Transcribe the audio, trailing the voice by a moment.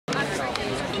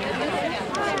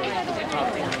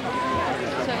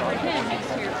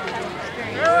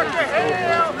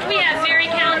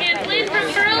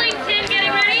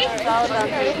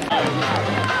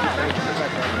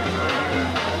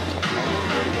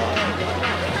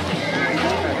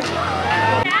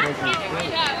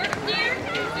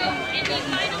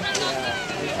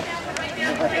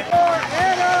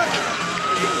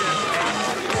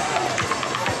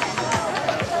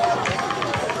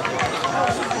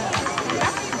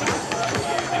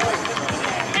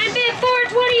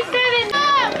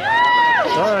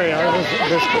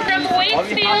From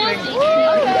Waitsfield, it's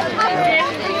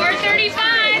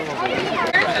 435.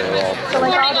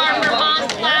 Supporting our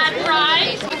Vermont flag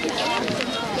prize.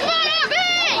 Come on out,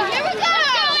 Bay! Here we go!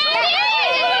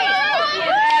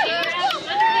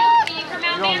 From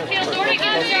Mount Mansfield, Nordic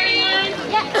is starting line.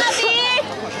 Yeah, Abby!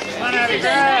 Come on, Abby,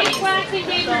 grab!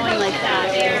 Going like that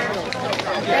there.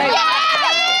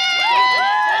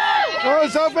 Go,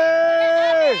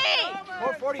 Sophie!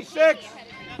 446.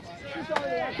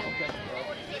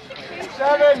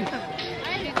 7. Do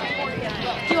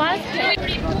you want us to?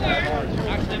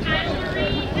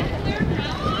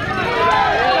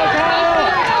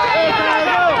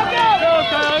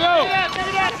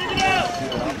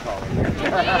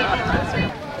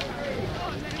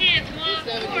 It's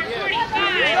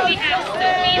 445. We have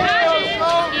Sophie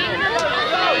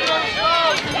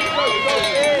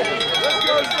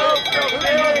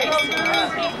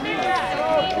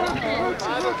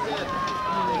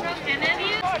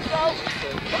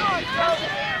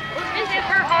This is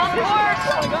her home course.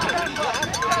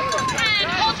 And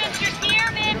Colchester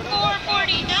Spearman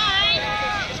 449.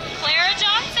 Clara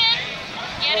Johnson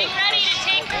getting ready to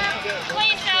take her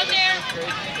place out there.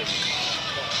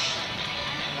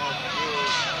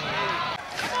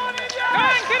 Come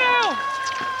on, kiddo!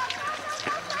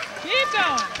 Keep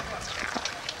going!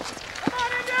 Come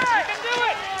on, Indy! You can do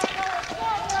it! You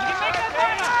can make that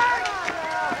run!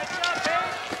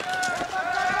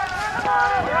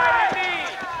 All right, Indy!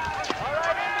 All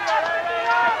right, Indy! All right, Indy!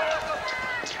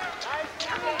 Nice,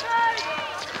 Indy!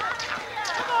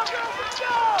 Come on, girls, let's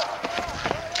go!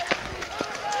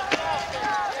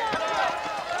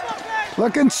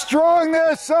 Looking strong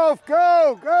there, Soph.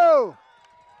 Go, go.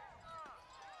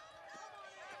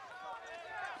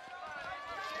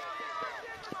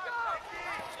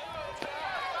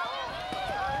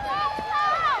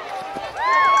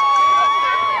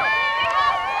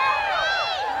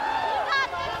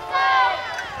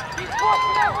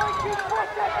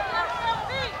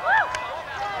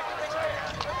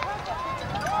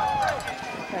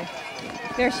 Okay.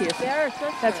 There she is.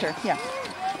 That's her, yeah.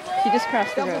 She just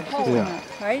crossed the road. She's Yeah.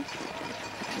 out, right?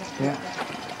 Yeah.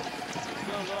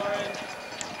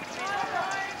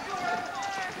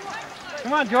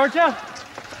 Come on, Georgia!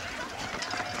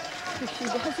 She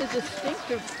has a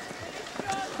distinctive.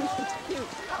 This is cute.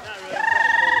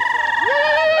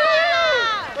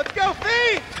 Let's go,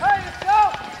 Fee! Hey, let's go!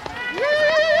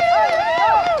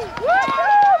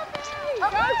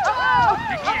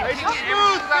 Nice and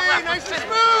smooth, Fee! Nice and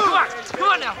smooth! Come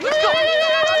on now, let's go!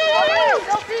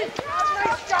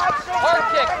 Nice job, Sophie! Hard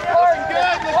kick, hard,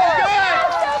 good, looking good!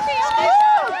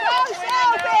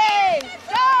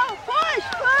 Go, push,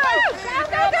 push! Go,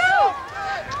 go, go!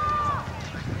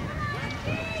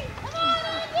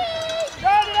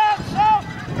 Start it out, Soph!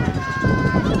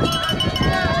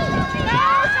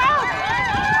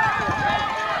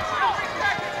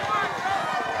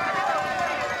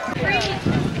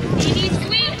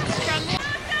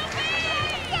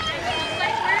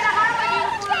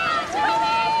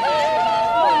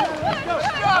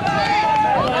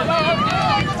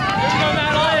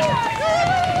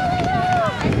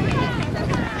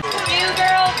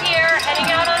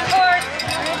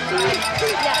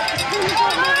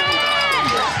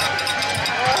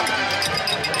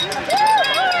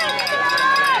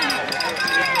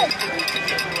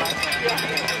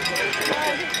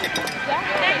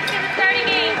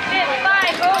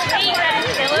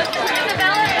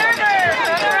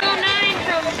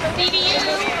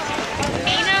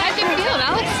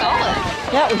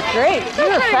 That was great. You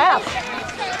were fast.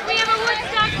 We have a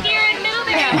Woodstock here in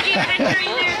Middlebury.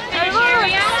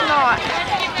 Not.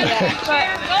 But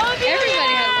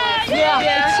everybody has one.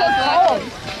 Yeah, it's so cold.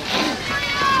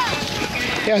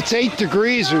 Yeah, it's 8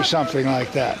 degrees or something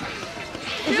like that.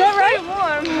 Is that right?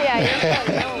 Warm.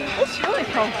 Yeah, it's really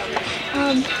cold.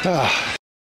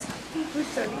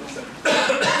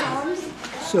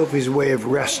 Sophie's way of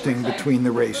resting between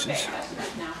the races.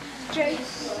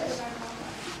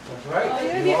 Right. Are you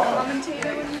going to be a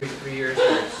commentator when you... 3 years,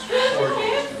 4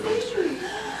 days for the race.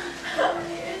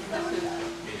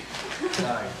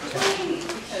 9, 10.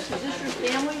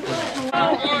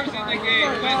 Awesome, the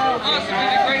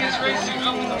greatest racing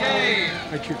of the day.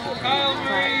 Kyle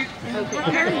Murray.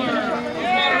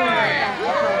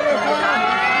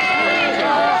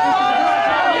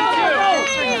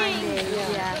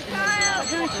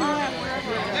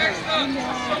 Next up,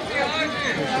 Sophie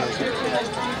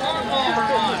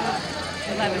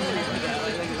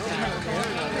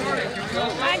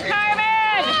I'm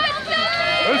Carmen!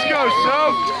 Let's go,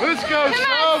 Soph. Let's go,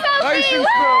 Soph. Nice and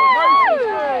smooth.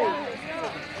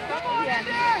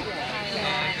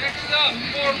 Next up,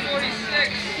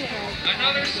 446.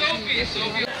 Another Sophie.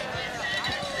 Sophie.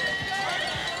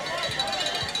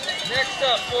 Next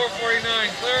up, 449,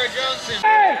 Clara Johnson.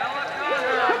 Hey!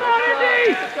 Come on,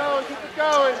 Indy! Keep it going, keep it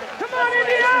going. Come on,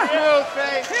 Indy!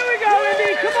 Here we go,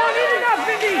 Indy! Come on, Indy! Up,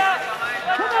 Indy!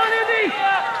 Come on, Indy!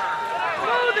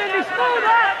 Smooth, Indy! Smooth!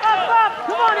 Up!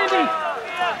 Come on, Indy!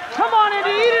 Come on,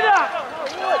 Indy! Eat it up!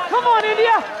 Come on,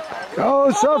 India!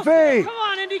 Go, Sophie! Come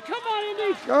on, Indy! Come on,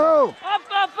 Indy! Go!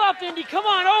 Up, Indy! Come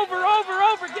on, over!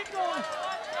 Get going!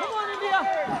 Come on, India!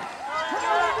 Come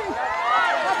on, Indy!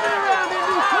 Up and around,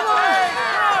 Indy! Come on!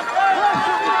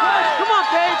 Come on,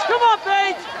 Paige! Come on,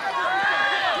 Paige!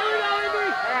 Here we go, Indy!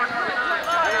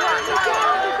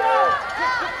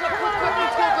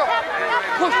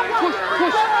 Push!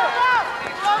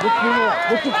 Look for more!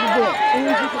 Look for more!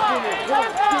 Always look for more!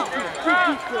 Come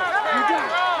on! You got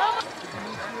it!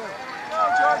 Go,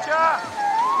 Georgia!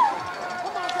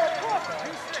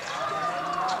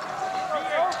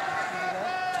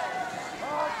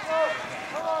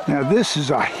 Now this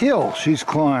is a hill she's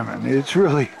climbing. It's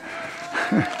really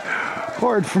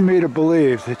hard for me to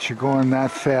believe that you're going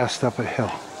that fast up a hill.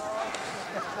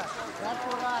 That's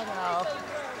what I know.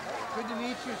 Good to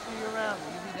meet you. See you around.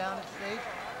 Will you be down at state?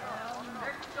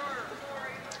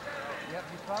 Yep,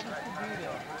 you probably should be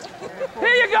there.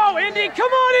 Here you go, Indy!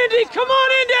 Come on, Indy! Come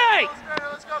on, Indy!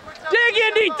 Let's go. Dig,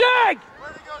 Indy! Dig!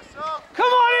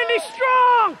 Come on, Indy!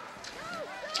 Strong!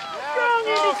 Strong,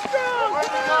 Indy! Strong!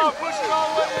 Push it all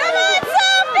the way. Come on,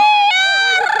 Sophie!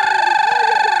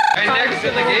 And next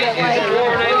in the gate is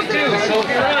 492,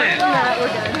 Sophie Ryan.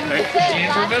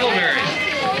 Jeans for Middlebury.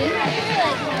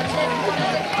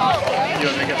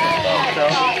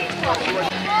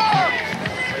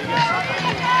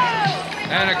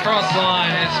 And across the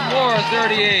line is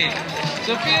 438,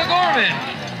 Sophia Gorman,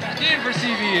 Jean for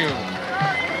CVU.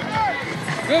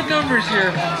 Good numbers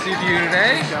here from CVU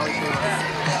today.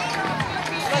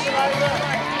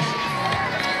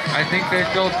 I think they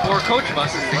filled 4 coach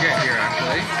buses to get here,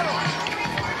 actually.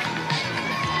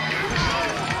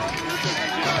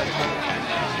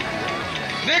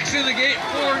 Next in the gate,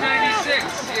 496,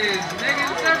 is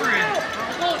Megan Severin from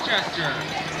Colchester.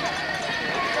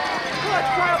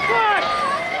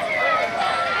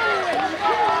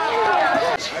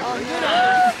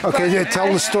 Okay, yeah,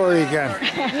 tell the story again.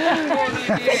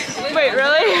 Wait,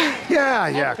 really?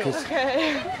 Yeah, because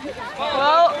Okay.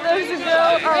 Well, there's a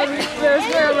girl, there's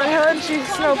her on my hood, she's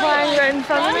snow flying right in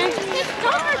front of me.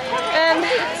 And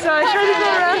so I tried to go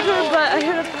around her, but I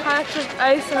hit a patch of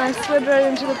ice and I slid right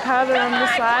into the powder on the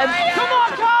side. Come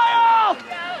on, Kyle!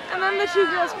 And then the 2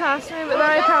 girls passed me, but then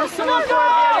I passed someone toward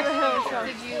the end of the hill, so.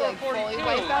 Did you like fully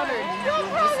wipe out or did you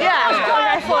just... Yeah,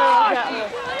 I fully wiped out.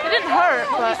 It didn't hurt,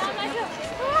 but.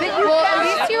 Well, at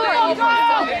least you were able to...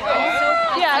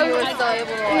 Yeah, You were still able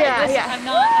to... yeah.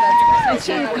 And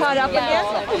so you caught up again?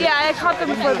 Yeah, I caught them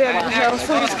before the end of the hill,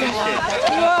 so it was good.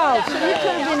 Wow, so you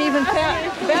could have been even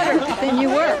better than you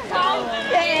were.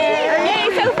 Hey,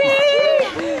 Sophie!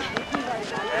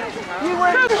 You were...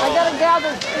 I gotta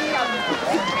gather speed.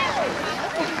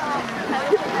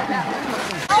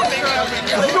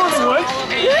 You going to the woods?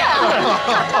 Yeah!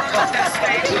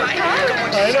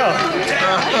 I know.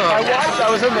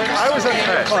 I was on the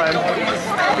climb,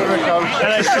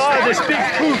 and I saw this big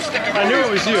poof. I knew it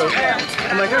was you.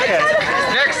 I'm like, okay.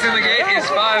 Next in the gate is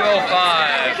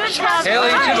 505,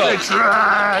 Haley Thibault,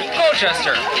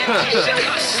 Colchester.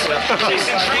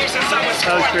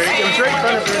 That was great. It was right in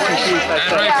front of her.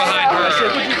 And right behind her,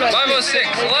 506,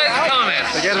 Eliza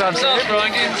Thomas, South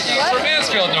Burlington, she's from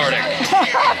Mansfield Nordic.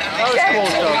 That was cool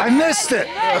stuff. I missed it.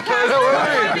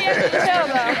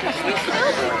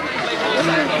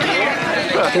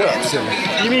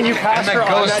 You mean you passed And the her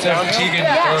on ghost that of downhill? Tegan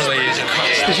Burley is in the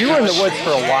gate. Because you were in the woods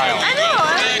for a while. I know,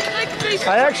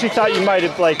 I actually thought you might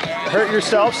have like hurt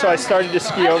yourself, so I started to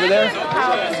ski over there.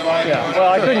 Yeah.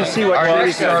 Well, I couldn't see what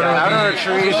trees got down. Out of the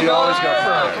trees, you always go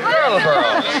first.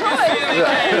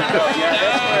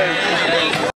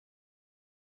 Brattleboro.